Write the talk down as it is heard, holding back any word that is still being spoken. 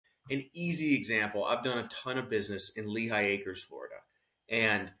an easy example, I've done a ton of business in Lehigh Acres, Florida,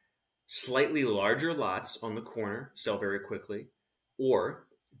 and slightly larger lots on the corner sell very quickly, or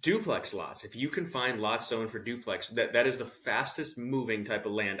duplex lots. If you can find lots zoned for duplex, that is the fastest moving type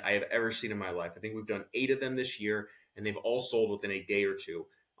of land I have ever seen in my life. I think we've done 8 of them this year, and they've all sold within a day or two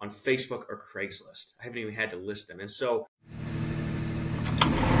on Facebook or Craigslist. I haven't even had to list them. And so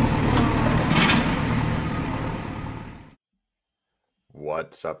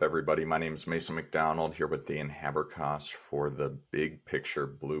what's up, everybody? My name is Mason McDonald here with Dan Haberkost for the Big Picture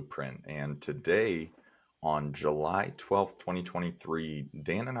Blueprint. And today, on July 12th, 2023,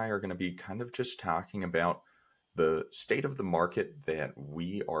 Dan and I are going to be kind of just talking about the state of the market that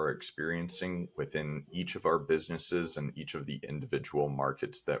we are experiencing within each of our businesses and each of the individual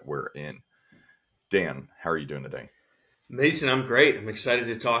markets that we're in. Dan, how are you doing today? Mason, I'm great. I'm excited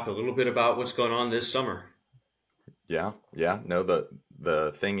to talk a little bit about what's going on this summer. Yeah. No,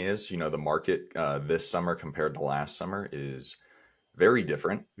 the thing is, the market this summer compared to last summer is very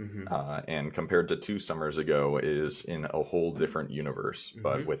different. And compared to 2 summers ago is in a whole different universe.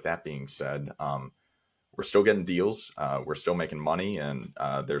 But with that being said, we're still getting deals. We're still making money, and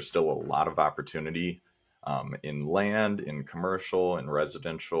there's still a lot of opportunity in land, in commercial, in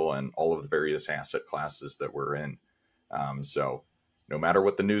residential, and all of the various asset classes that we're in. So no matter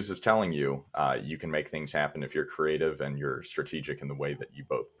what the news is telling you, you can make things happen if you're creative and you're strategic in the way that you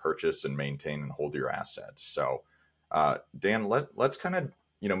both purchase and maintain and hold your assets. So, Dan, let's kind of,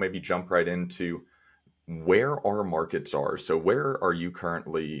 maybe jump right into where our markets are. So where are you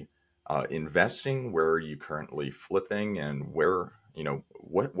currently investing? Where are you currently flipping? And where,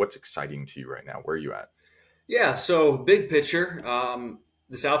 what's exciting to you right now? Where are you at? Yeah, so big picture,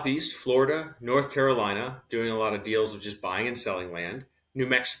 the Southeast, Florida, North Carolina, doing a lot of deals of just buying and selling land. New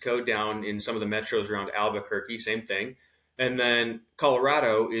Mexico down in some of the metros around Albuquerque, same thing. And then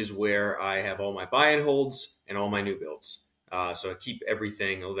Colorado is where I have all my buy and holds and all my new builds. So I keep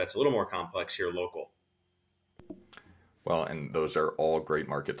everything that's a little more complex here local. Well, and those are all great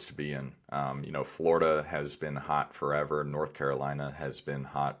markets to be in. Florida has been hot forever. North Carolina has been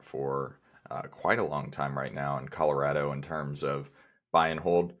hot for quite a long time right now. And Colorado, in terms of buy and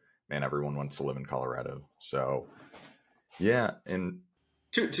hold, man, everyone wants to live in Colorado. So, yeah. And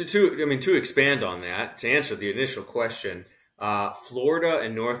to expand on that, to answer the initial question, Florida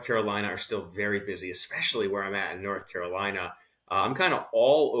and North Carolina are still very busy, especially where I'm at in North Carolina. I'm kind of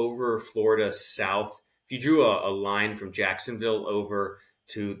all over Florida south. If you drew a line from Jacksonville over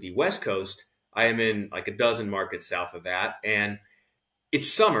to the West Coast, I am in like a dozen markets south of that. And it's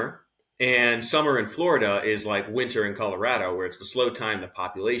summer, and summer in Florida is like winter in Colorado, where it's the slow time, the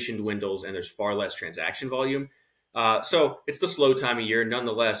population dwindles, and there's far less transaction volume. So it's the slow time of year.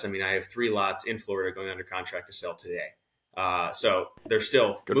 Nonetheless, I have 3 lots in Florida going under contract to sell today. So they're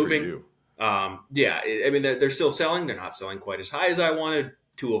still good moving. for you. They're still selling. They're not selling quite as high as I wanted.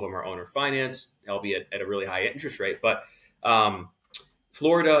 2 of them are owner finance, albeit at a really high interest rate. But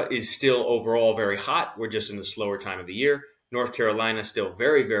Florida is still overall very hot. We're just in the slower time of the year. North Carolina still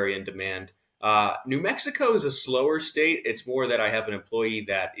very, very in demand. New Mexico is a slower state. It's more that I have an employee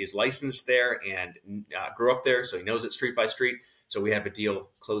that is licensed there and grew up there, so he knows it street by street. So we have a deal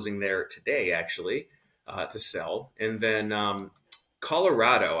closing there today, actually, to sell. And then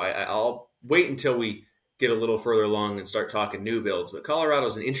Colorado, I'll wait until we get a little further along and start talking new builds. But Colorado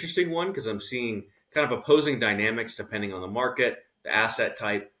is an interesting one because I'm seeing kind of opposing dynamics depending on the market, the asset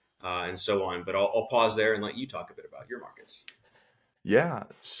type, and so on. But I'll pause there and let you talk a bit about your markets. Yeah.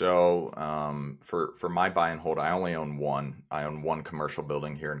 So for my buy and hold, I only own one. I own one commercial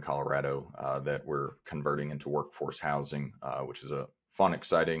building here in Colorado that we're converting into workforce housing, which is a fun,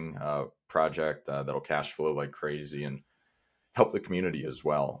 exciting project that'll cash flow like crazy and help the community as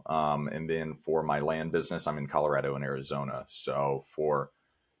well. And then for my land business, I'm in Colorado and Arizona. So for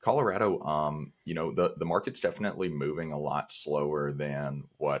Colorado, the market's definitely moving a lot slower than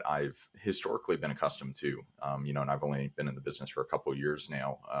what I've historically been accustomed to. And I've only been in the business for a couple of years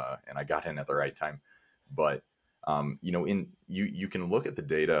now, and I got in at the right time. But you can look at the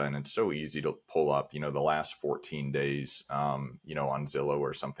data, and it's so easy to pull up, the last 14 days, on Zillow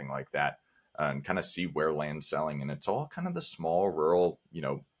or something like that, and kind of see where land's selling, and it's all kind of the small rural,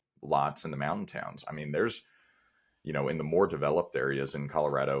 lots in the mountain towns. There's in the more developed areas in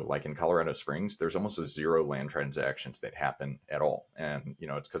Colorado, like in Colorado Springs, there's almost a 0 land transactions that happen at all. And,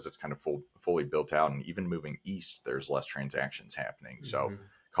 it's because it's kind of fully built out. And even moving east, there's less transactions happening. So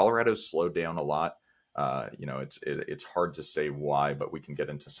Colorado's slowed down a lot. It's hard to say why, but we can get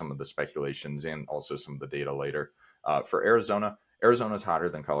into some of the speculations and also some of the data later. For Arizona's hotter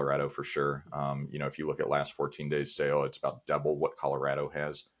than Colorado for sure. If you look at last 14 days sale, it's about double what Colorado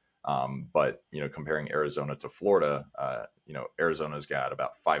has. But, comparing Arizona to Florida, Arizona's got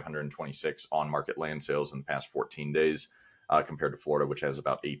about 526 on market land sales in the past 14 days, compared to Florida, which has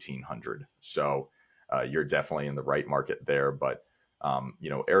about 1,800. So you're definitely in the right market there. But,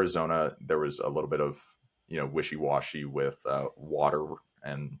 Arizona, there was a little bit of, wishy-washy with water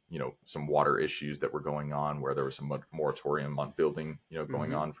and, some water issues that were going on, where there was some moratorium on building,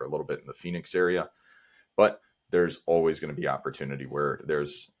 going on for a little bit in the Phoenix area. But there's always going to be opportunity where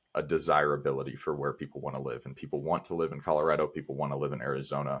there's a desirability for where people want to live, and people want to live in Colorado. People want to live in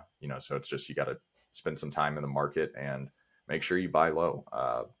Arizona, so it's just, you got to spend some time in the market and make sure you buy low.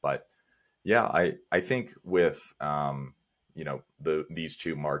 But yeah, I think with, these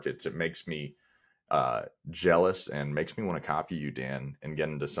two markets, it makes me jealous and makes me want to copy you, Dan, and get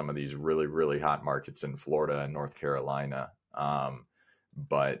into some of these really, really hot markets in Florida and North Carolina.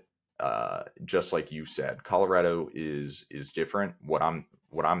 But just like you said, Colorado is different. What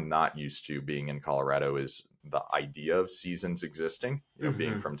I'm not used to being in Colorado is the idea of seasons existing,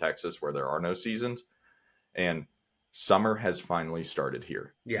 being from Texas where there are no seasons. And summer has finally started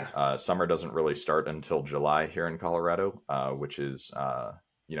here. Yeah. Summer doesn't really start until July here in Colorado, which is,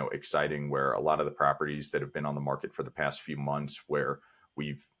 exciting, where a lot of the properties that have been on the market for the past few months, where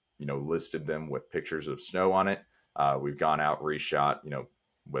we've, listed them with pictures of snow on it. We've gone out, reshot,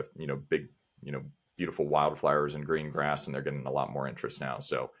 with, big, beautiful wildflowers and green grass, and they're getting a lot more interest now.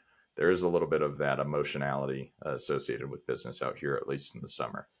 So there is a little bit of that emotionality associated with business out here, at least in the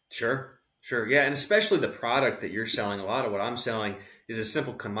summer. Sure. Yeah. And especially the product that you're selling. A lot of what I'm selling is a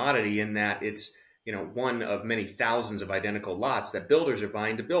simple commodity, in that it's, one of many thousands of identical lots that builders are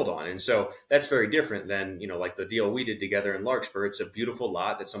buying to build on. And so that's very different than, like the deal we did together in Larkspur. It's a beautiful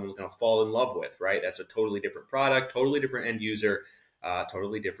lot that someone's going to fall in love with, right? That's a totally different product, totally different end user,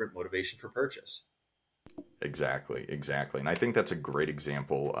 totally different motivation for purchase. Exactly. And I think that's a great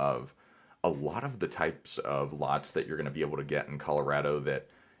example of a lot of the types of lots that you're going to be able to get in Colorado that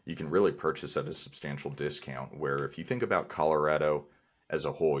you can really purchase at a substantial discount. Where if you think about Colorado as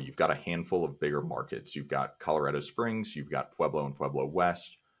a whole, you've got a handful of bigger markets. You've got Colorado Springs, you've got Pueblo and Pueblo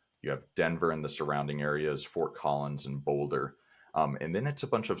West, you have Denver and the surrounding areas, Fort Collins and Boulder. And then it's a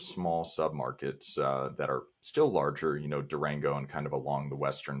bunch of small submarkets that are still larger, Durango and kind of along the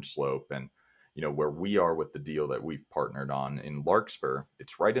western slope. And, where we are with the deal that we've partnered on in Larkspur,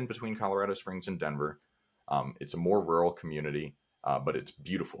 it's right in between Colorado Springs and Denver. It's a more rural community. But it's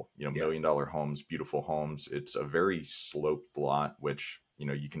beautiful, $1 million homes, beautiful homes. It's a very sloped lot, which,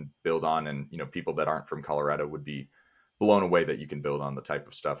 you can build on, and, people that aren't from Colorado would be blown away that you can build on the type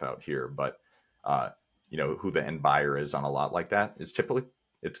of stuff out here. But, who the end buyer is on a lot like that is typically,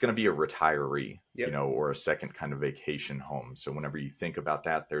 it's going to be a retiree, or a second kind of vacation home. So whenever you think about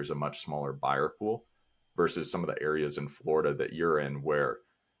that, there's a much smaller buyer pool versus some of the areas in Florida that you're in, where,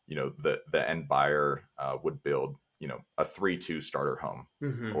 the end buyer would build, a 3-2 starter home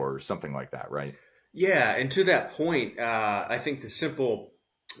or something like that, right? Yeah. And to that point, I think the simple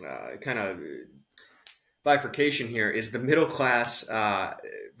kind of bifurcation here is the middle class,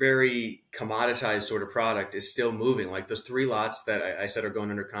 very commoditized sort of product is still moving. Like those 3 lots that I said are going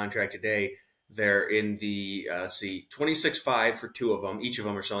under contract today, they're in the, 26.5 for 2 of them. Each of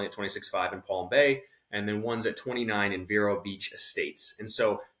them are selling at 26.5 in Palm Bay, and then one's at 29 in Vero Beach Estates. And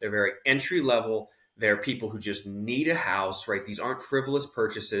so they're very entry level. They're people who just need a house, right? These aren't frivolous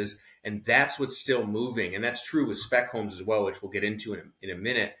purchases, and that's what's still moving. And that's true with spec homes as well, which we'll get into in a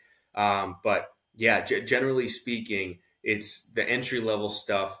minute. But yeah, generally speaking, it's the entry level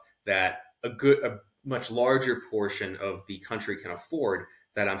stuff that a much larger portion of the country can afford,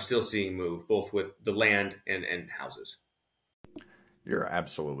 that I'm still seeing move, both with the land and houses. You're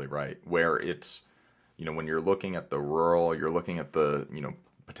absolutely right. Where it's, when you're looking at the rural, you're looking at the,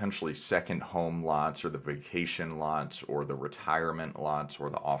 potentially second home lots, or the vacation lots, or the retirement lots, or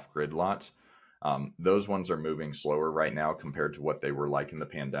the off-grid lots. Those ones are moving slower right now compared to what they were like in the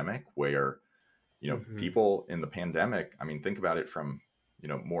pandemic, where, people in the pandemic, I mean, think about it from,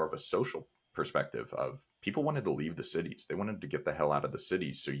 more of a social perspective of people wanted to leave the cities. They wanted to get the hell out of the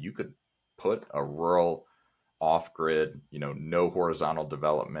cities. So you could put a rural off-grid, no horizontal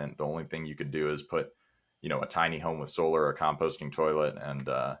development. The only thing you could do is put, a tiny home with solar, a composting toilet, and,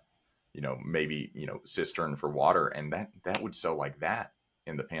 maybe, cistern for water. And that would sell like that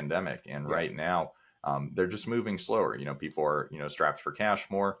in the pandemic. And right now, they're just moving slower. People are, strapped for cash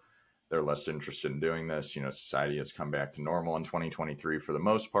more. They're less interested in doing this. Society has come back to normal in 2023 for the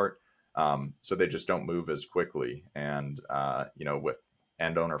most part. So they just don't move as quickly. And, with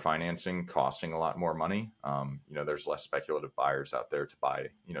end owner financing costing a lot more money, there's less speculative buyers out there to buy,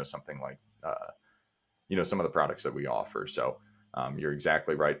 something like, some of the products that we offer. So You're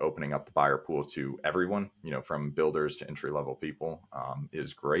exactly right. Opening up the buyer pool to everyone, from builders to entry level people,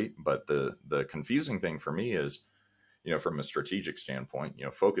 is great. But the confusing thing for me is, from a strategic standpoint,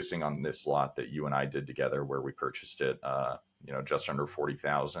 focusing on this lot that you and I did together, where we purchased it, just under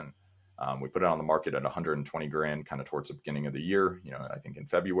 40,000. We put it on the market at 120 grand, kind of towards the beginning of the year, I think in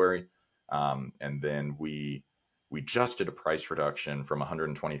February. And then we just did a price reduction from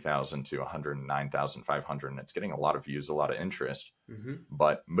 120,000 to 109,500, and it's getting a lot of views, a lot of interest. Mm-hmm.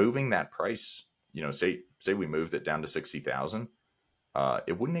 But moving that price, say we moved it down to 60,000,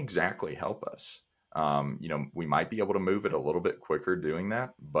 it wouldn't exactly help us. We might be able to move it a little bit quicker doing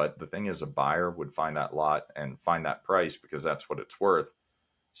that, but the thing is, a buyer would find that lot and find that price because that's what it's worth.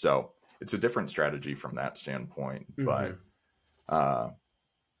 So it's a different strategy from that standpoint. Mm-hmm. But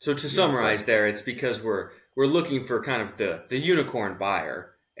so to summarize there, it's because we're looking for kind of the unicorn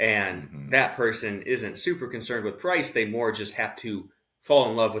buyer, and mm-hmm. that person isn't super concerned with price. They more just have to fall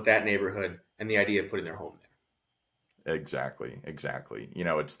in love with that neighborhood and the idea of putting their home there. Exactly.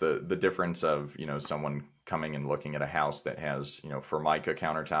 It's the difference of, someone coming and looking at a house that has, Formica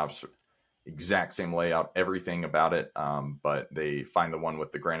countertops, exact same layout, everything about it. But they find the one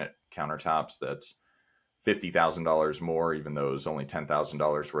with the granite countertops that's $50,000 more, even though it's only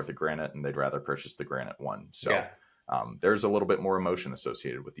 $10,000 worth of granite, and they'd rather purchase the granite one. So there's a little bit more emotion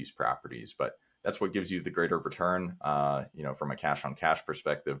associated with these properties, but that's what gives you the greater return, from a cash on cash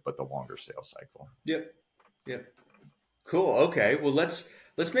perspective, but the longer sales cycle. Yep. Cool. Okay. Well, let's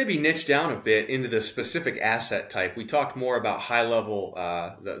maybe niche down a bit into the specific asset type. We talked more about high level,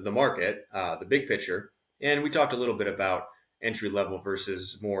 the market, the big picture, and we talked a little bit about entry level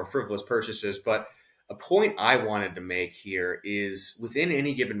versus more frivolous purchases. But a point I wanted to make here is within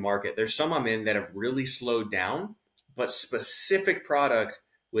any given market, there's some I'm in that have really slowed down, but specific product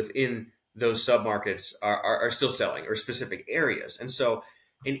within those submarkets are still selling, or specific areas. And so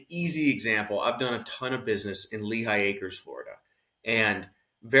an easy example, I've done a ton of business in Lehigh Acres, Florida, and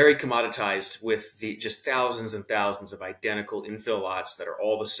very commoditized with the just thousands and thousands of identical infill lots that are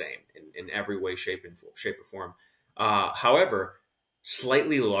all the same in every way, shape, or form. However,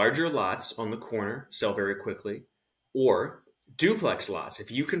 slightly larger lots on the corner sell very quickly, or duplex lots.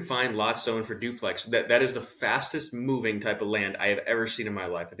 If you can find lots zoned for duplex, that is the fastest moving type of land I have ever seen in my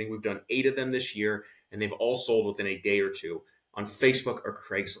life. I think we've done 8 of them this year, and they've all sold within a day or two on Facebook or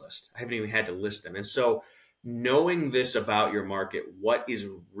Craigslist. I haven't even had to list them. And so knowing this about your market, what is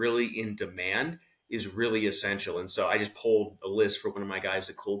really in demand, is really essential. And so I just pulled a list for one of my guys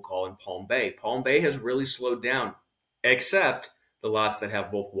at Cold Call in Palm Bay. Palm Bay has really slowed down, except the lots that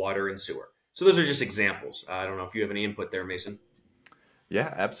have both water and sewer. So those are just examples. I don't know if you have any input there, Mason.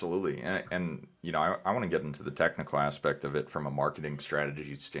 Yeah, absolutely. And I want to get into the technical aspect of it from a marketing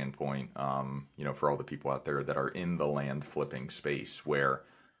strategy standpoint, for all the people out there that are in the land flipping space, where,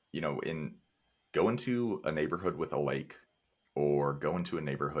 go into a neighborhood with a lake, or go into a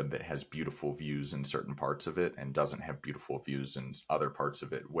neighborhood that has beautiful views in certain parts of it and doesn't have beautiful views in other parts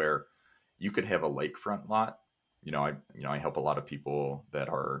of it, where you could have a lakefront lot. I help a lot of people that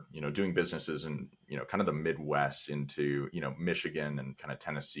are, doing businesses in, kind of the Midwest into, Michigan and kind of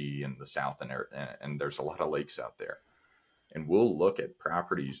Tennessee and the South, and there's a lot of lakes out there. And we'll look at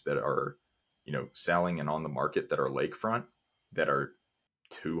properties that are, selling and on the market that are lakefront, that are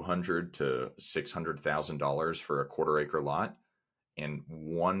 $200,000 to $600,000 for a quarter-acre lot, and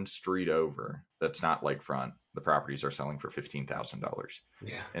one street over that's not lakefront, the properties are selling for $15,000.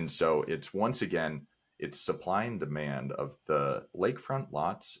 Yeah. And so it's, once again, it's supply and demand of the lakefront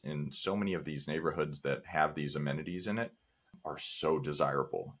lots in so many of these neighborhoods that have these amenities in it are so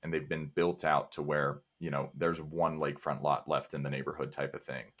desirable. And they've been built out to where, there's one lakefront lot left in the neighborhood type of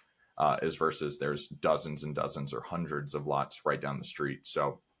thing, as versus there's dozens and dozens or hundreds of lots right down the street.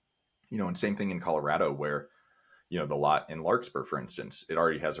 So, and same thing in Colorado, where, the lot in Larkspur, for instance, it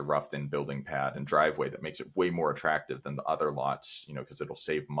already has a roughed in building pad and driveway that makes it way more attractive than the other lots, because it'll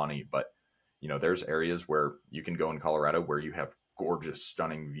save money. But there's areas where you can go in Colorado where you have gorgeous,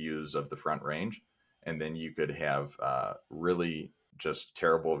 stunning views of the Front Range. And then you could have really just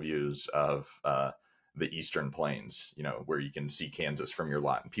terrible views of the Eastern Plains, where you can see Kansas from your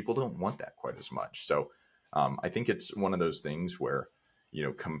lot. And people don't want that quite as much. So I think it's one of those things where,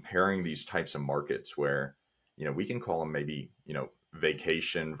 comparing these types of markets where, we can call them maybe,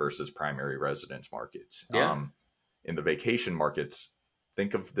 vacation versus primary residence markets. Yeah. In the vacation markets,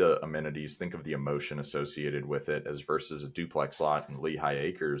 think of the amenities, think of the emotion associated with it, as versus a duplex lot in Lehigh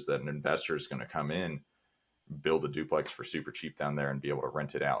Acres that an investor is going to come in, build a duplex for super cheap down there and be able to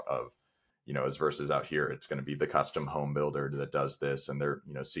rent it out of, as versus out here, it's going to be the custom home builder that does this, and they're,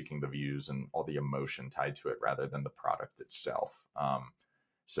 seeking the views and all the emotion tied to it rather than the product itself.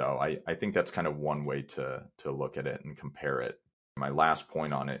 So I think that's kind of one way to look at it and compare it. My last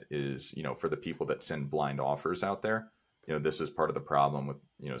point on it is, for the people that send blind offers out there, this is part of the problem with,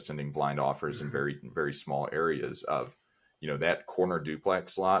 sending blind offers in very, very small areas of, that corner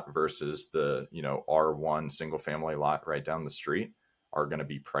duplex lot versus the, R1 single family lot right down the street are going to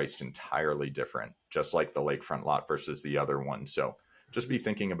be priced entirely different, just like the lakefront lot versus the other one. So just be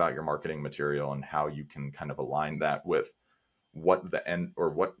thinking about your marketing material and how you can kind of align that with what the end or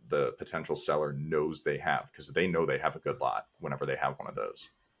what the potential seller knows they have, because they know they have a good lot whenever they have one of those.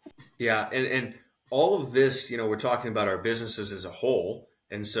 Yeah. And all of this, we're talking about our businesses as a whole.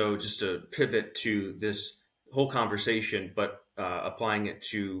 And so just to pivot to this whole conversation, but applying it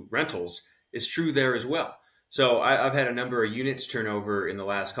to rentals is true there as well. So I've had a number of units turnover in the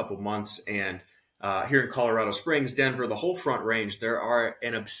last couple of months, and here in Colorado Springs, Denver, the whole Front Range, there are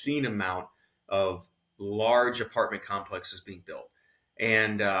an obscene amount of large apartment complexes being built.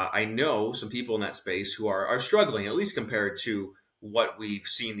 And I know some people in that space who are struggling, at least compared to what we've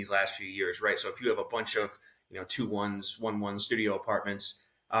seen these last few years, right? So if you have a bunch of, 2-1s, 1-1 studio apartments,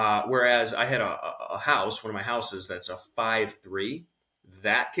 whereas I had a house, one of my houses that's a 5-3,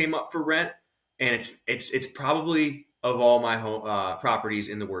 that came up for rent. And it's probably of all my home properties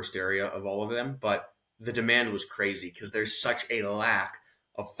in the worst area of all of them, but the demand was crazy because there's such a lack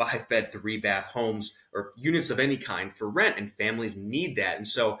of 5-bed, 3-bath homes or units of any kind for rent, and families need that. And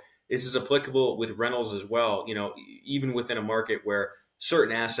so this is applicable with rentals as well. Even within a market where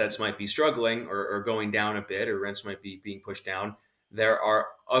certain assets might be struggling or going down a bit, or rents might be being pushed down, there are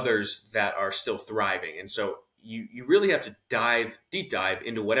others that are still thriving. And so you really have to deep dive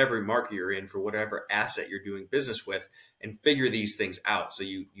into whatever market you're in for whatever asset you're doing business with, and figure these things out so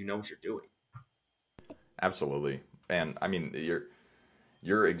you know what you're doing. Absolutely. And I mean,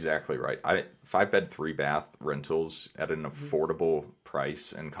 you're exactly right. 5-bed, 3-bath rentals at an affordable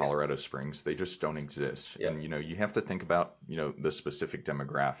price in Colorado Springs, they just don't exist. Yeah. And, you have to think about, the specific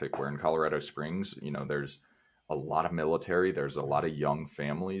demographic, where in Colorado Springs, there's a lot of military, there's a lot of young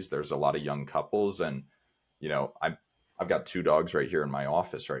families, there's a lot of young couples. And, I've got 2 dogs right here in my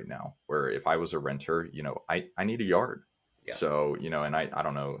office right now, where if I was a renter, I need a yard. Yeah. So, and I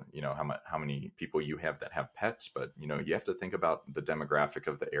don't know, how many people you have that have pets, but, you have to think about the demographic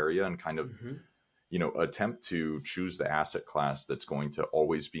of the area and kind of, attempt to choose the asset class that's going to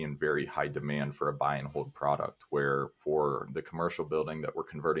always be in very high demand for a buy and hold product, where for the commercial building that we're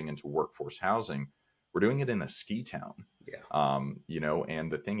converting into workforce housing, we're doing it in a ski town. Yeah.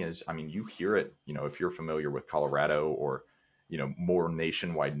 And the thing is, I mean, you hear it, if you're familiar with Colorado, or, more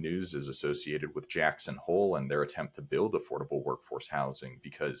nationwide news is associated with Jackson Hole and their attempt to build affordable workforce housing,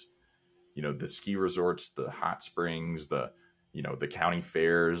 because, the ski resorts, the hot springs, the county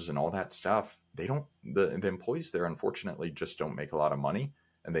fairs and all that stuff, the employees there, unfortunately, just don't make a lot of money,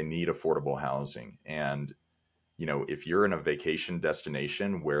 and they need affordable housing. And, if you're in a vacation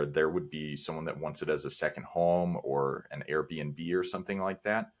destination where there would be someone that wants it as a second home or an Airbnb or something like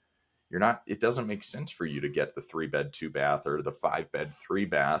that, it doesn't make sense for you to get the 3-bed, 2-bath or the 5-bed,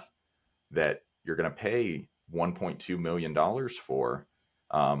 3-bath that you're going to pay $1.2 million for,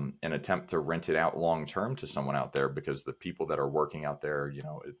 and attempt to rent it out long-term to someone out there, because the people that are working out there,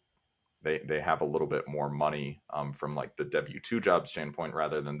 they have a little bit more money, from like the W-2 job standpoint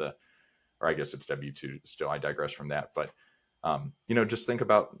rather than or I guess it's W-2 still, I digress from that. But, just think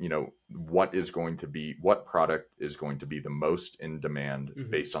about, what product is going to be the most in demand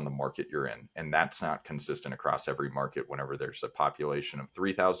based on the market you're in. And that's not consistent across every market whenever there's a population of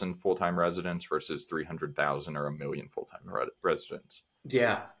 3,000 full-time residents versus 300,000 or 1 million full-time residents.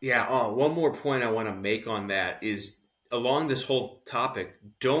 Yeah. Yeah. Oh, one more point I want to make on that is, along this whole topic,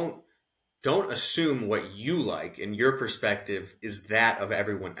 don't assume what you like and your perspective is that of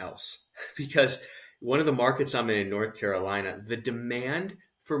everyone else. Because one of the markets I'm in North Carolina, the demand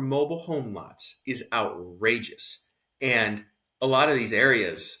for mobile home lots is outrageous. And a lot of these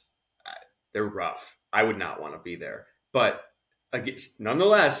areas, they're rough. I would not want to be there. But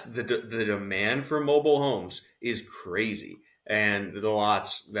nonetheless, the demand for mobile homes is crazy, and the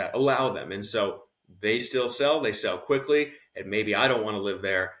lots that allow them. And so they still sell. They sell quickly. And maybe I don't want to live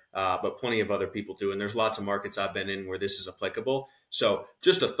there, but plenty of other people do. And there's lots of markets I've been in where this is applicable. So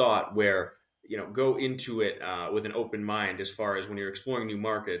just a thought where, go into it with an open mind, as far as when you're exploring new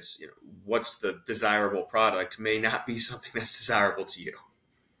markets, what's the desirable product may not be something that's desirable to you.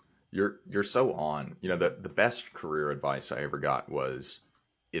 You're so on. The best career advice I ever got was,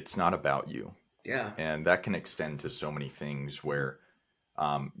 it's not about you. Yeah. And that can extend to so many things, where,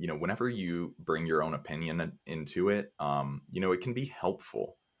 Whenever you bring your own opinion into it, it can be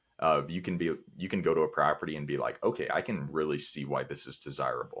helpful. You can go to a property and be like, okay, I can really see why this is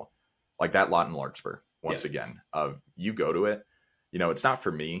desirable. Like that lot in Larkspur, Yeah. once again, you go to it, it's not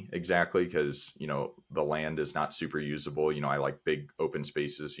for me exactly because, the land is not super usable. I like big open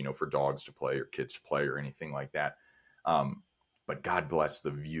spaces, for dogs to play or kids to play or anything like that. Um, but God bless, the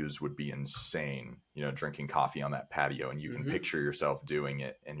views would be insane, drinking coffee on that patio, and you can Hmm. picture yourself doing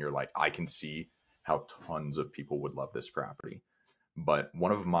it. And you're like, I can see how tons of people would love this property. But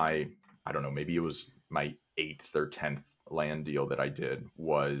one of my, I don't know, maybe it was my 8th or 10th land deal that I did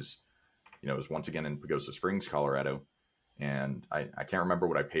was, it was once again in Pagosa Springs, Colorado. And I can't remember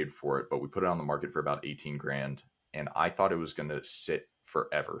what I paid for it, but we put it on the market for about 18 grand. And I thought it was going to sit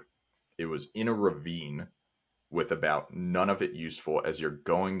forever. It was in a ravine with about none of it useful as you're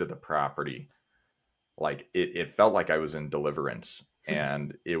going to the property. Like it felt like I was in Deliverance,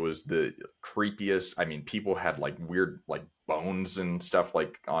 and it was the creepiest. I mean, people had like weird like bones and stuff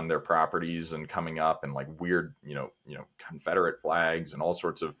like on their properties and coming up, and like weird, Confederate flags and all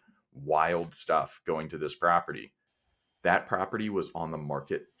sorts of wild stuff going to this property. That property was on the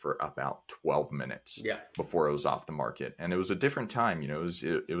market for about 12 minutes Yeah. before it was off the market, and it was a different time.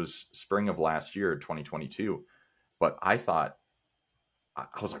 It was spring of last year, 2022. But I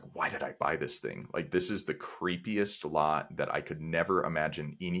was like, why did I buy this thing? Like, this is the creepiest lot that I could never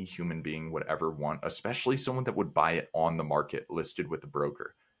imagine any human being would ever want, especially someone that would buy it on the market listed with the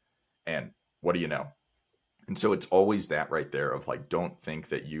broker. And what do you know? And so it's always that right there of like, don't think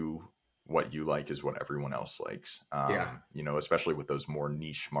that what you like is what everyone else likes. Yeah. Especially with those more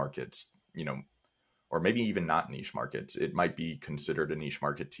niche markets, or maybe even not niche markets. It might be considered a niche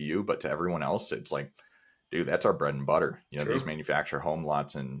market to you, but to everyone else, it's like, dude, that's our bread and butter. These True. manufactured home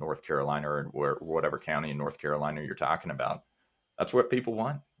lots in North Carolina or whatever county in North Carolina you're talking about. That's what people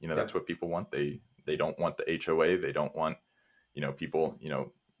want. That's Yep. what people want. They don't want the HOA. They don't want, people,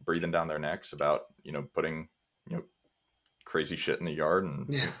 breathing down their necks about, putting, crazy shit in the yard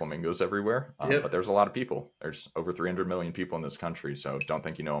and Yeah. flamingos everywhere. Yep. But there's a lot of people. There's over 300 million people in this country. So don't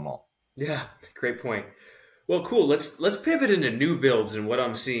think you know them all. Yeah. Great point. Well, cool. Let's pivot into new builds and what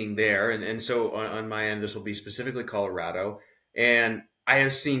I'm seeing there. And so on my end, this will be specifically Colorado. And I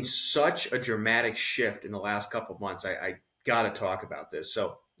have seen such a dramatic shift in the last couple of months. I got to talk about this.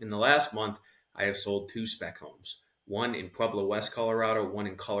 So in the last month, I have sold 2 spec homes. One in Pueblo West, Colorado, one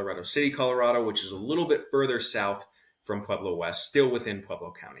in Colorado City, Colorado, which is a little bit further south from Pueblo West, still within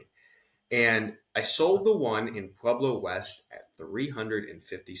Pueblo County. And I sold the one in Pueblo West at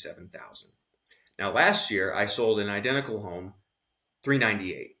 $357,000. Now, last year I sold an identical home,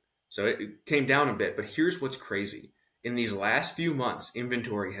 398. So it came down a bit, but here's what's crazy. In these last few months,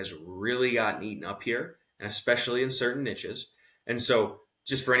 inventory has really gotten eaten up here, and especially in certain niches. And so,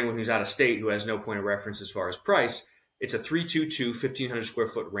 just for anyone who's out of state who has no point of reference as far as price, it's a 322, 1,500 square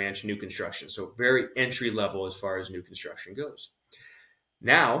foot ranch, new construction. So, very entry level as far as new construction goes.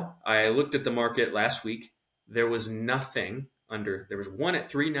 Now, I looked at the market last week. There was nothing under, there was one at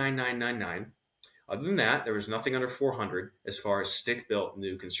 39999. Other than that, there was nothing under 400 as far as stick built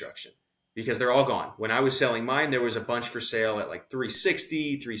new construction because they're all gone. When I was selling mine, there was a bunch for sale at like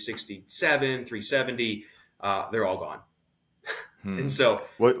 360, 367, 370. They're all gone. And so,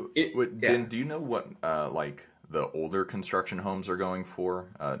 yeah. Do you know what like the older construction homes are going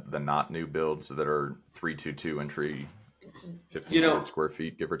for? The not new builds that are 322 entry, 1,500 square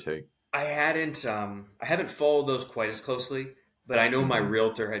feet, give or take. I haven't followed those quite as closely, but I know my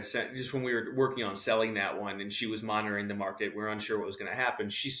realtor had sent, just when we were working on selling that one and she was monitoring the market, we were unsure what was going to happen.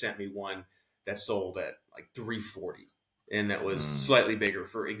 She sent me one that sold at like 340, and that was slightly bigger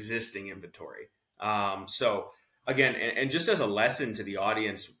for existing inventory. So again, and just as a lesson to the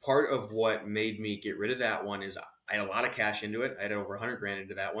audience, part of what made me get rid of that one is I had a lot of cash into it. I had over 100 grand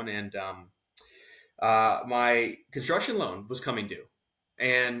into that one, and my construction loan was coming due.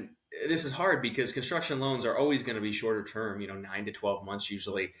 And this is hard because construction loans are always going to be shorter term, 9 to 12 months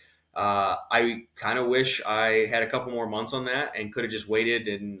usually. I kind of wish I had a couple more months on that and could have just waited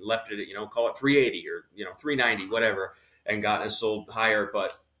and left it at, call it 380 or, 390, whatever, and gotten it sold higher.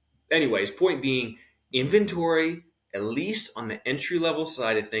 But anyways, point being, inventory, at least on the entry level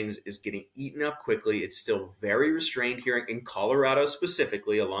side of things, is getting eaten up quickly. It's still very restrained here in Colorado,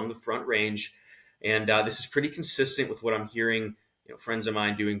 specifically along the Front Range. And this is pretty consistent with what I'm hearing, friends of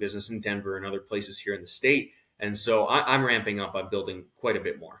mine doing business in Denver and other places here in the state. And so I'm ramping up on building quite a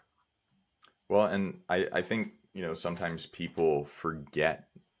bit more. Well, and I think, sometimes people forget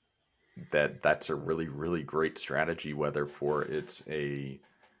that that's a really, really great strategy, whether for it's a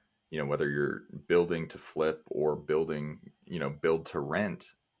whether you're building to flip or building, build to rent,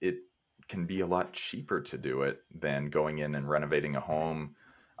 it can be a lot cheaper to do it than going in and renovating a home,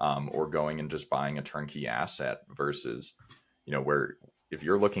 or going and just buying a turnkey asset versus, where if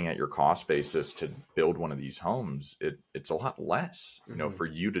you're looking at your cost basis to build one of these homes, it's a lot less, for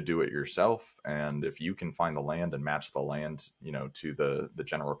you to do it yourself. And if you can find the land and match the land, to the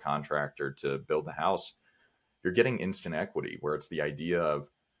general contractor to build the house, you're getting instant equity, where it's the idea of,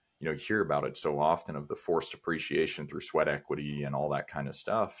 you hear about it so often of the forced appreciation through sweat equity and all that kind of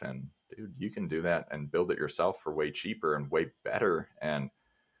stuff. And dude, you can do that and build it yourself for way cheaper and way better. And,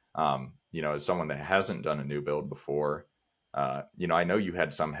 as someone that hasn't done a new build before, I know you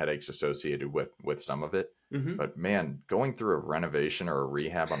had some headaches associated with some of it, but man, going through a renovation or a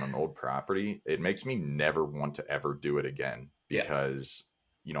rehab on an old property, it makes me never want to ever do it again because,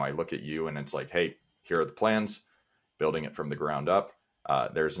 I look at you and it's like, hey, here are the plans, building it from the ground up.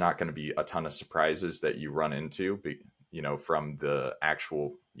 There's not going to be a ton of surprises that you run into, from the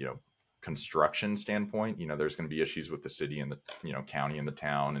actual, construction standpoint. There's going to be issues with the city and the, county and the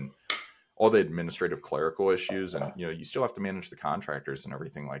town and all the administrative clerical issues. And, you still have to manage the contractors and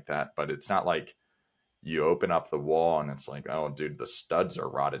everything like that. But it's not like you open up the wall and it's like, oh, dude, the studs are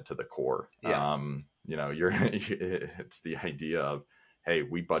rotted to the core. Yeah. It's the idea of, hey,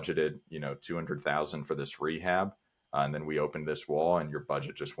 we budgeted, 200,000 for this rehab. And then we opened this wall and your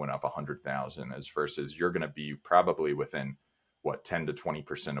budget just went up 100,000, as versus you're going to be probably within 10 to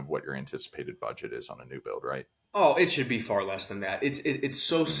 20% of what your anticipated budget is on a new build, right? Oh, it should be far less than that. It's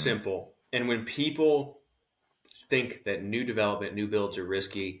so simple. And when people think that new development, new builds are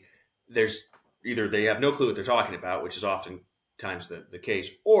risky, there's either they have no clue what they're talking about, which is oftentimes the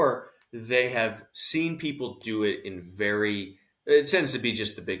case, or they have seen people do it it tends to be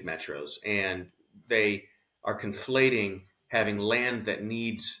just the big metros, and they are conflating having land that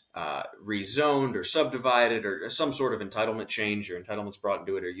needs rezoned or subdivided or some sort of entitlement change or entitlements brought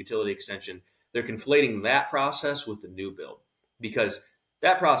into it or utility extension. They're conflating that process with the new build, because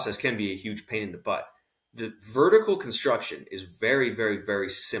that process can be a huge pain in the butt. The vertical construction is very, very, very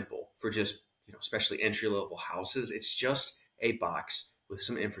simple for just, especially entry-level houses. It's just a box with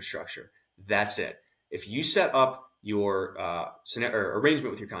some infrastructure. That's it. If you set up your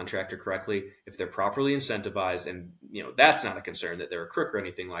arrangement with your contractor correctly, if they're properly incentivized, and that's not a concern that they're a crook or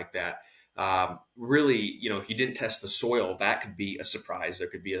anything like that. Really, if you didn't test the soil, that could be a surprise. There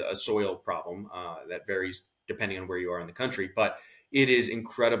could be a soil problem that varies depending on where you are in the country, but it is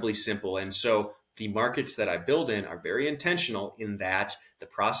incredibly simple. And so the markets that I build in are very intentional in that the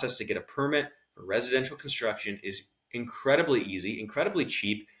process to get a permit for residential construction is incredibly easy, incredibly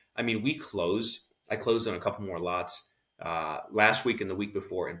cheap. I mean, I closed on a couple more lots last week and the week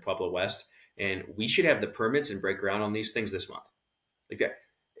before in Pueblo West, and we should have the permits and break ground on these things this month. Like,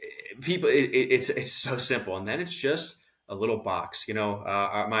 people, it's so simple, and then it's just a little box.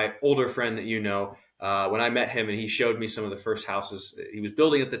 My older friend that when I met him and he showed me some of the first houses he was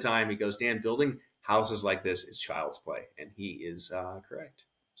building at the time, he goes, Dan, building houses like this is child's play, and he is correct.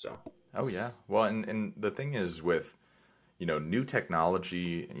 So, oh yeah, well, and the thing is with new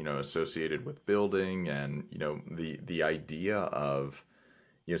technology, associated with building, and the idea of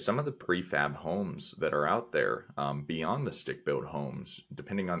some of the prefab homes that are out there, beyond the stick built homes,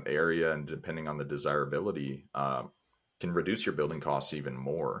 depending on the area and depending on the desirability, can reduce your building costs even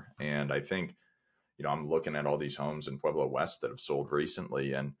more. And I think, I'm looking at all these homes in Pueblo West that have sold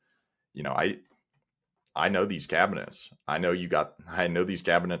recently, and I know these cabinets. I know these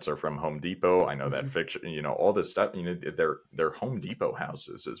cabinets are from Home Depot. I know that fixture, all this stuff, they're Home Depot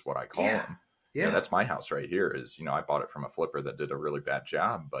houses is what I call them. Yeah. That's my house right here is, I bought it from a flipper that did a really bad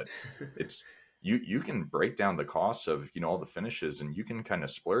job, but it's, you can break down the costs of, all the finishes, and you can kind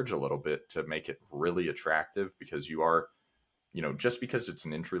of splurge a little bit to make it really attractive, because you are, just because it's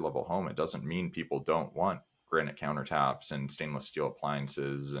an entry level home, it doesn't mean people don't want granite countertops and stainless steel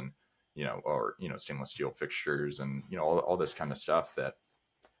appliances and, or stainless steel fixtures and, all this kind of stuff that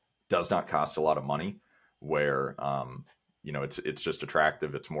does not cost a lot of money, where, it's just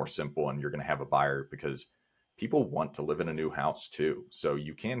attractive. It's more simple, and you're going to have a buyer because people want to live in a new house too. So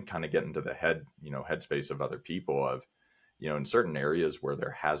you can kind of get into the headspace of other people of, in certain areas where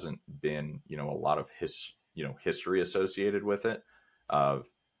there hasn't been, a lot of history associated with it, of,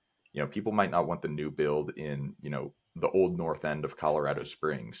 people might not want the new build in, the old north end of Colorado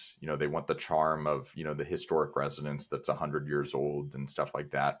Springs. They want the charm of, the historic residence that's 100 years old and stuff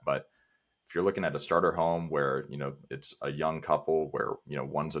like that. But if you're looking at a starter home where, it's a young couple where,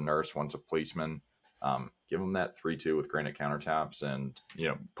 one's a nurse, one's a policeman, give them that 3-2 with granite countertops and,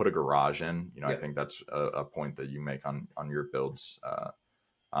 put a garage in. I think that's a point that you make on your builds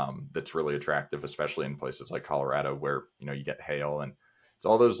that's really attractive, especially in places like Colorado where, you get hail, and it's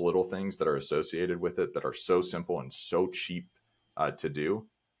all those little things that are associated with it that are so simple and so cheap to do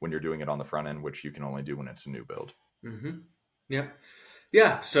when you're doing it on the front end, which you can only do when it's a new build. Mm-hmm. Yep.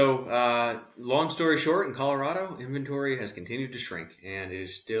 Yeah. So, long story short, in Colorado, inventory has continued to shrink, and it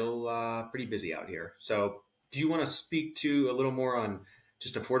is still pretty busy out here. So, do you want to speak to a little more on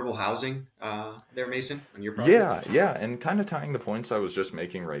just affordable housing there, Mason, on your project? Yeah, and kind of tying the points I was just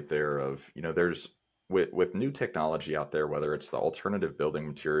making right there of, there's with new technology out there, whether it's the alternative building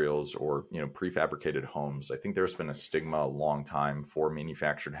materials or, prefabricated homes. I think there's been a stigma a long time for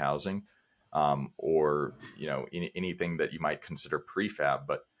manufactured housing, or, anything that you might consider prefab.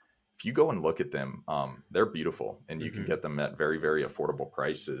 But if you go and look at them, they're beautiful, and you can Mm-hmm. get them at very, very affordable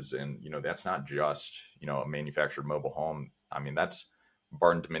prices. And, that's not just, a manufactured mobile home. I mean, that's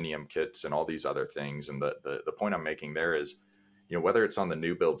barn dominium kits and all these other things. And the point I'm making there is, whether it's on the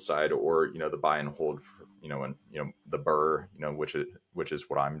new build side or, the buy and hold, and, the BRRRR, which is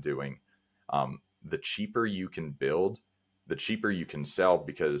what I'm doing. The cheaper you can build, the cheaper you can sell,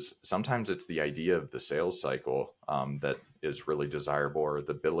 because sometimes it's the idea of the sales cycle that is really desirable, or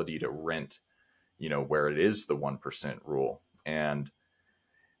the ability to rent, where it is the 1% rule. And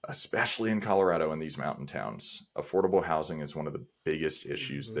especially in Colorado and these mountain towns, affordable housing is one of the biggest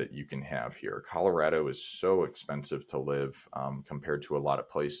issues Mm-hmm. that you can have here. Colorado is so expensive to live compared to a lot of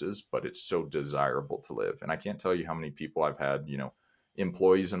places, but it's so desirable to live. And I can't tell you how many people I've had,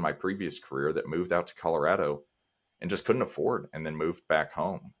 employees in my previous career that moved out to Colorado and just couldn't afford, and then moved back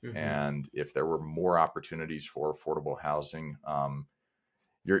home. Mm-hmm. And if there were more opportunities for affordable housing,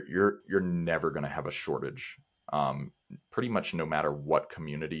 you're never going to have a shortage. Pretty much no matter what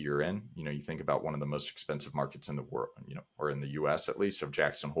community you're in. You think about one of the most expensive markets in the world, or in the US at least, of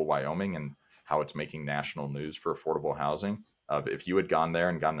Jackson Hole, Wyoming, and how it's making national news for affordable housing. If you had gone there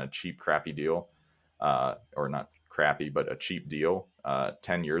and gotten a cheap, crappy deal, or not crappy, but a cheap deal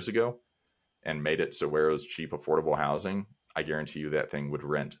 10 years ago, and made it so where it was cheap, affordable housing, I guarantee you that thing would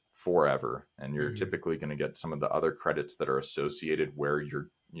rent forever. And you're Mm-hmm. typically going to get some of the other credits that are associated where you're,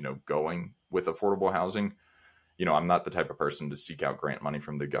 going with affordable housing. I'm not the type of person to seek out grant money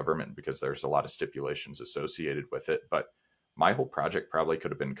from the government, because there's a lot of stipulations associated with it. But my whole project probably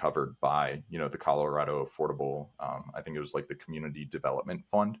could have been covered by, the Colorado Affordable, I think it was like the Community Development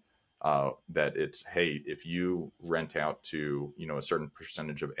Fund, that it's, hey, if you rent out to, a certain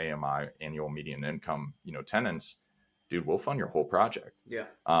percentage of AMI, annual median income, tenants, dude, we'll fund your whole project. Yeah.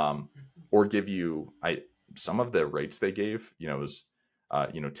 Or give you, some of the rates they gave, was,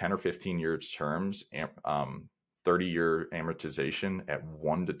 10 or 15 years terms, 30-year amortization at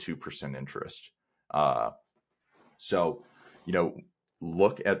 1% to 2% interest. So,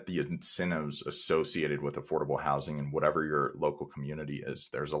 look at the incentives associated with affordable housing in whatever your local community is.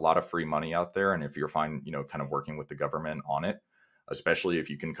 There's a lot of free money out there. And if you're fine, kind of working with the government on it, especially if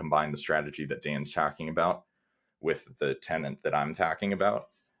you can combine the strategy that Dan's talking about with the tenant that I'm talking about,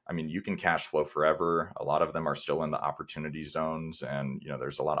 I mean, you can cash flow forever. A lot of them are still in the opportunity zones, and,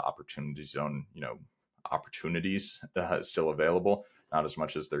 there's a lot of opportunity zone, opportunities still available, not as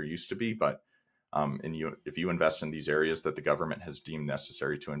much as there used to be, but if you invest in these areas that the government has deemed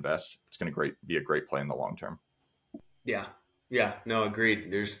necessary to invest, it's going to be a great play in the long term. Yeah. Yeah. No,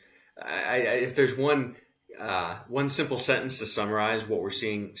 agreed. If there's one simple sentence to summarize what we're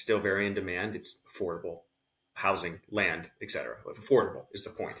seeing still very in demand, it's affordable housing, land, etc. Affordable is the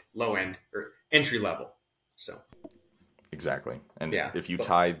point. Low end or entry level. So Exactly. And yeah. if you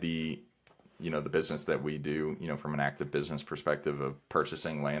tie the business that we do, from an active business perspective of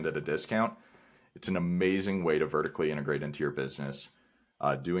purchasing land at a discount, it's an amazing way to vertically integrate into your business,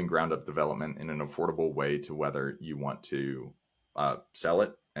 doing ground up development in an affordable way, to whether you want to sell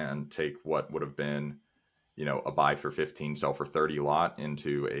it and take what would have been, a buy for 15, sell for 30 lot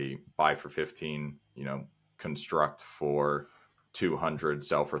into a buy for 15, construct for 200,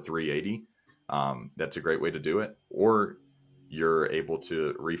 sell for 380. That's a great way to do it. Or you're able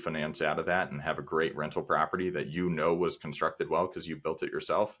to refinance out of that and have a great rental property that was constructed well because you built it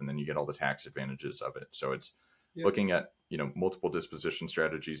yourself, and then you get all the tax advantages of it. So it's looking at, multiple disposition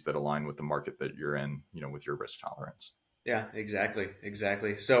strategies that align with the market that you're in, with your risk tolerance. Yeah,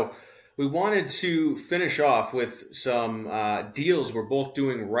 exactly. So we wanted to finish off with some deals we're both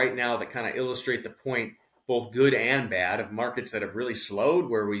doing right now that kind of illustrate the point, both good and bad, of markets that have really slowed,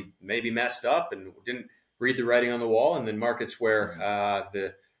 where we maybe messed up and didn't read the writing on the wall, and then markets where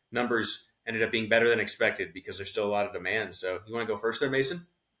the numbers ended up being better than expected because there's still a lot of demand. So you want to go first there, Mason?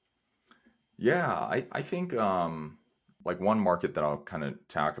 Yeah, I think like one market that I'll kind of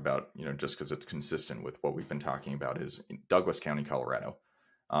talk about, just because it's consistent with what we've been talking about, is in Douglas County, Colorado.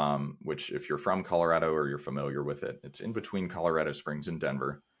 which if you're from Colorado or you're familiar with it, it's in between Colorado Springs and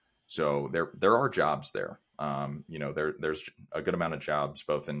Denver. So there are jobs there. There's a good amount of jobs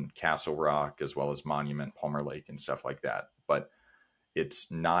both in Castle Rock as well as Monument, Palmer Lake, and stuff like that. But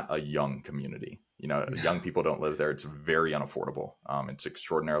it's not a young community. Young people don't live there. It's very unaffordable. It's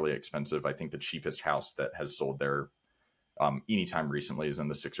extraordinarily expensive. I think the cheapest house that has sold there anytime recently is in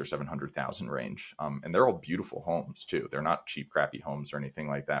the 600,000 or 700,000 range. And they're all beautiful homes too. They're not cheap, crappy homes or anything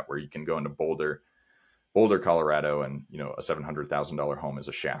like that, where you can go into Boulder, Colorado, and a $700,000 home is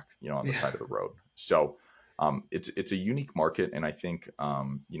a shack, on the side of the road. So it's a unique market, and I think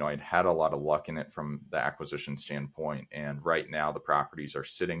I'd had a lot of luck in it from the acquisition standpoint. And right now, the properties are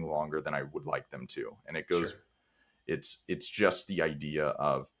sitting longer than I would like them to, and it goes. Sure. It's just the idea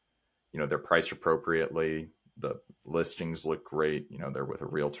of, they're priced appropriately. The listings look great. They're with a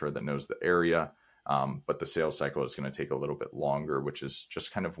realtor that knows the area, but the sales cycle is going to take a little bit longer, which is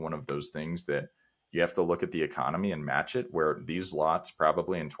just kind of one of those things that you have to look at the economy and match it. Where these lots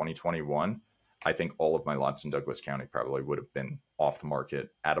probably in 2021. I think all of my lots in Douglas County probably would have been off the market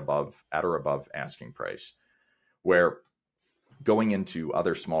at or above asking price. Where going into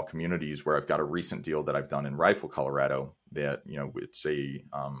other small communities, where I've got a recent deal that I've done in Rifle, Colorado, that, it's a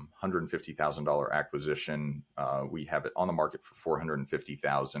 $150,000 acquisition. We have it on the market for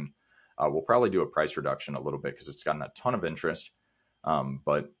 $450,000. We'll probably do a price reduction a little bit because it's gotten a ton of interest.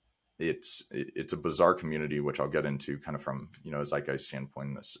 But it's a bizarre community, which I'll get into kind of from, a zeitgeist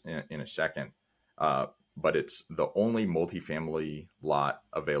standpoint in a second. But it's the only multifamily lot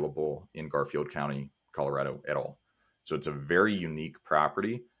available in Garfield County, Colorado at all. So it's a very unique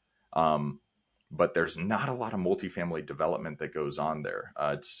property. But there's not a lot of multifamily development that goes on there.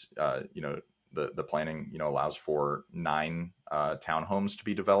 The planning, allows for 9 townhomes to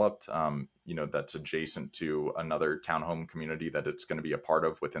be developed. That's adjacent to another townhome community that it's going to be a part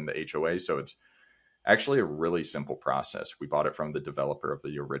of within the HOA. So it's actually a really simple process. We bought it from the developer of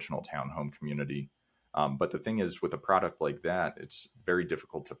the original townhome community. But the thing is, with a product like that, it's very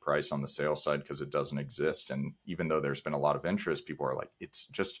difficult to price on the sales side because it doesn't exist. And even though there's been a lot of interest, people are like, it's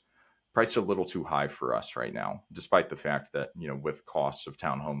just priced a little too high for us right now, despite the fact that, with costs of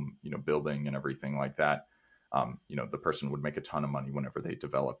townhome, building and everything like that, the person would make a ton of money whenever they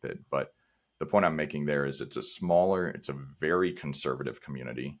develop it. But the point I'm making there is it's a very conservative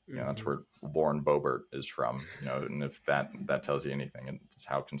community. That's where Lauren Boebert is from, and if that tells you anything, it's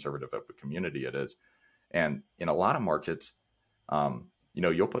how conservative of a community it is. And in a lot of markets,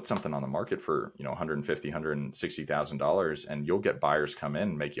 you'll put something on the market for, $150,000, $160,000, and you'll get buyers come in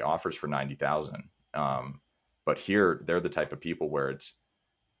and make you offers for $90,000. But here, they're the type of people where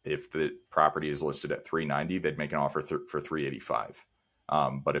if the property is listed at $390,000, they'd make an offer for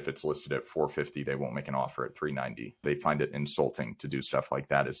 $385,000. But if it's listed at $450,000, they won't make an offer at $390,000. They find it insulting to do stuff like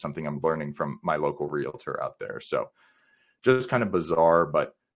that. Is something I'm learning from my local realtor out there. So just kind of bizarre,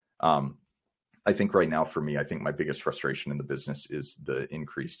 but I think right now for me, I think my biggest frustration in the business is the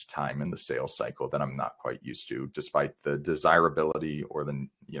increased time in the sales cycle that I'm not quite used to, despite the desirability or the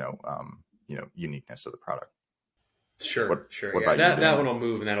uniqueness of the product. Sure. What about that one will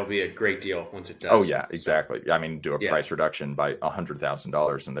move, and that'll be a great deal once it does. Oh yeah, exactly. I mean, do a price reduction by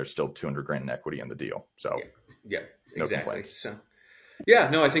 $100,000, and there's still $200,000 in equity in the deal. So yeah, no exactly. complaints. So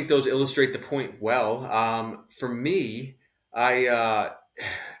I think those illustrate the point well. For me, I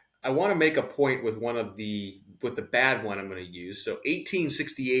want to make a point with the bad one I'm going to use. So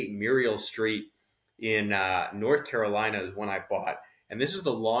 1868 Muriel Street in North Carolina is one I bought. And this is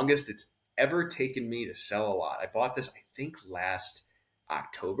the longest it's ever taken me to sell a lot. I bought this, I think, last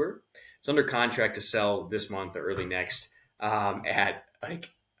October. It's under contract to sell this month or early next at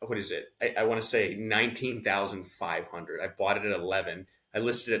what is it? I want to say 19,500. I bought it at 11. I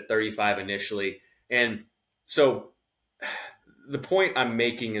listed at 35 initially. And so the point I'm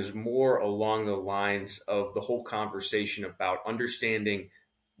making is more along the lines of the whole conversation about understanding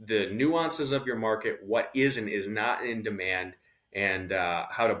the nuances of your market, what is and is not in demand, and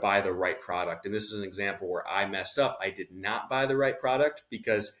how to buy the right product. And this is an example where I messed up. I did not buy the right product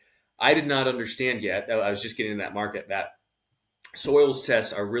because I did not understand yet. I was just getting into that market that soils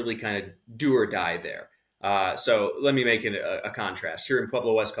tests are really kind of do or die there. So let me make a contrast. Here in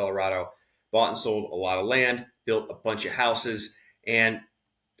Pueblo West, Colorado, bought and sold a lot of land, built a bunch of houses, and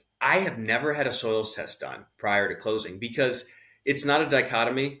I have never had a soils test done prior to closing because it's not a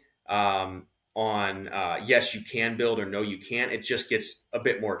dichotomy on yes, you can build or no, you can't. It just gets a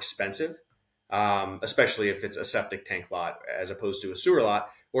bit more expensive, especially if it's a septic tank lot as opposed to a sewer lot.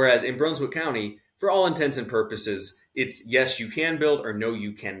 Whereas in Brunswick County, for all intents and purposes, it's yes, you can build or no,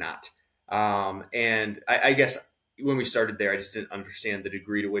 you cannot. And I guess when we started there, I just didn't understand the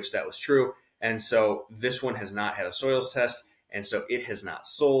degree to which that was true. And so this one has not had a soils test, and so it has not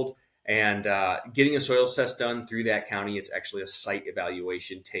sold. And getting a soils test done through that county, it's actually a site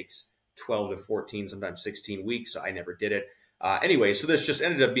evaluation, takes 12 to 14, sometimes 16 weeks. So I never did it. Anyway, so this just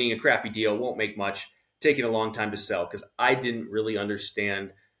ended up being a crappy deal, won't make much, taking a long time to sell because I didn't really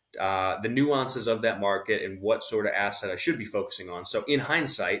understand the nuances of that market and what sort of asset I should be focusing on. So in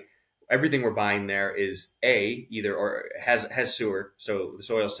hindsight, everything we're buying there is either or has sewer, so the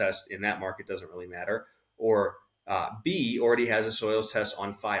soils test in that market doesn't really matter, or B, already has a soils test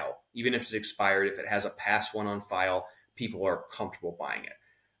on file. Even if it's expired, if it has a past one on file, people are comfortable buying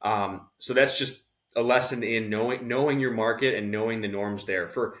it. So that's just a lesson in knowing your market and knowing the norms there.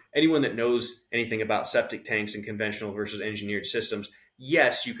 For anyone that knows anything about septic tanks and conventional versus engineered systems,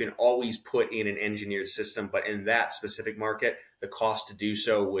 yes, you can always put in an engineered system, but in that specific market, the cost to do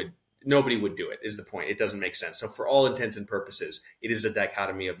so nobody would do it, is the point. It doesn't make sense. So for all intents and purposes, it is a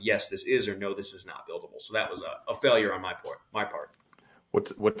dichotomy of yes, this is, or no, this is not buildable. So that was a failure on my part.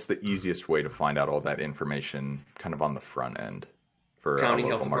 What's the easiest way to find out all that information kind of on the front end for County a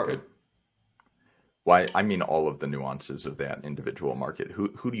Health local market? Department. Why? I mean, all of the nuances of that individual market.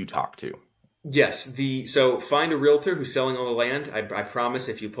 Who do you talk to? Yes, so find a realtor who's selling all the land. I promise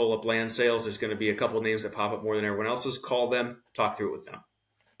if you pull up land sales, there's going to be a couple of names that pop up more than everyone else's. Call them, talk through it with them.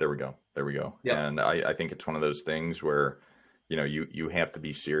 There we go. Yep. And I think it's one of those things where, you have to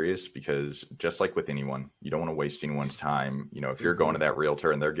be serious because just like with anyone, you don't want to waste anyone's time. If you're going to that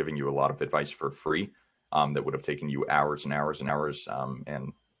realtor and they're giving you a lot of advice for free, that would have taken you hours and hours and hours,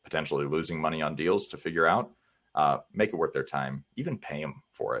 and potentially losing money on deals to figure out, make it worth their time, even pay them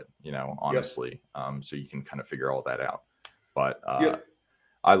for it, honestly. Yep. So you can kind of figure all that out. But yep.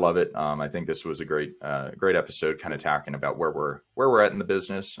 I love it. I think this was a great episode, kind of talking about where we're at in the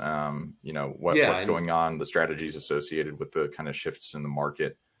business. What's going on, the strategies associated with the kind of shifts in the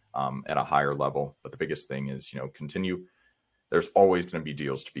market at a higher level. But the biggest thing is, continue. There's always going to be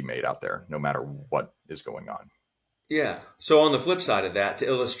deals to be made out there, no matter what is going on. Yeah. So on the flip side of that, to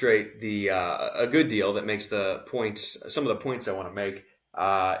illustrate a good deal that makes some of the points I want to make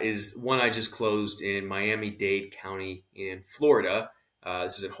is one I just closed in Miami-Dade County in Florida.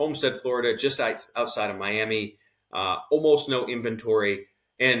 This is in Homestead, Florida, just outside of Miami. Almost no inventory.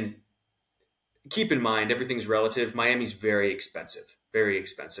 And keep in mind, everything's relative. Miami's very expensive.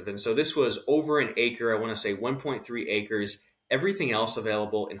 And so this was over an acre. I want to say 1.3 acres. Everything else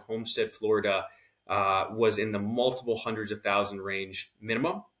available in Homestead, Florida was in the multiple hundreds of thousand range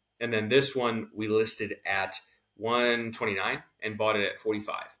minimum. And then this one we listed at 129 and bought it at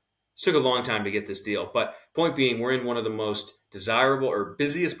 45. It took a long time to get this deal. But point being, we're in one of the most desirable or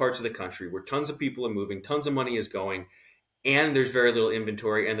busiest parts of the country where tons of people are moving, tons of money is going, and there's very little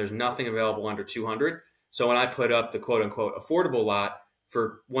inventory and there's nothing available under 200. So when I put up the quote unquote affordable lot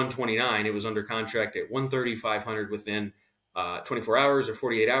for 129, it was under contract at 130, 500 within 24 hours or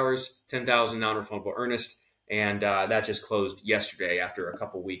 48 hours, 10,000 non-refundable earnest. And that just closed yesterday after a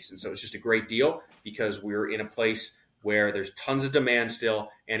couple weeks. And so it's just a great deal because we're in a place where there's tons of demand still,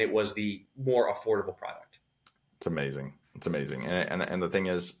 and it was the more affordable product. It's amazing. And the thing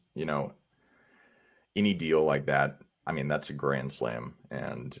is, any deal like that, I mean, that's a grand slam.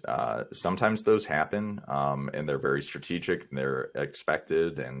 And sometimes those happen, and they're very strategic, and they're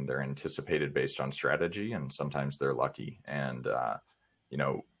expected, and they're anticipated based on strategy. And sometimes they're lucky. And,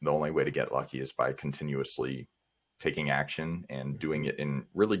 the only way to get lucky is by continuously taking action and doing it in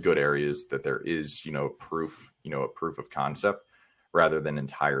really good areas that there is, a proof of concept rather than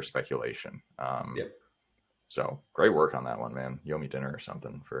entire speculation. Yep. So great work on that one, man. You owe me dinner or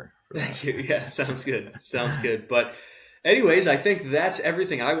something for Thank you. Yeah, sounds good. But anyways, I think that's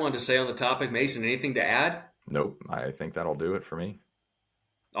everything I wanted to say on the topic. Mason, anything to add? Nope. I think that'll do it for me.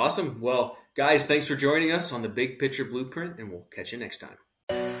 Awesome. Well, guys, thanks for joining us on the Big Picture Blueprint, and we'll catch you next time.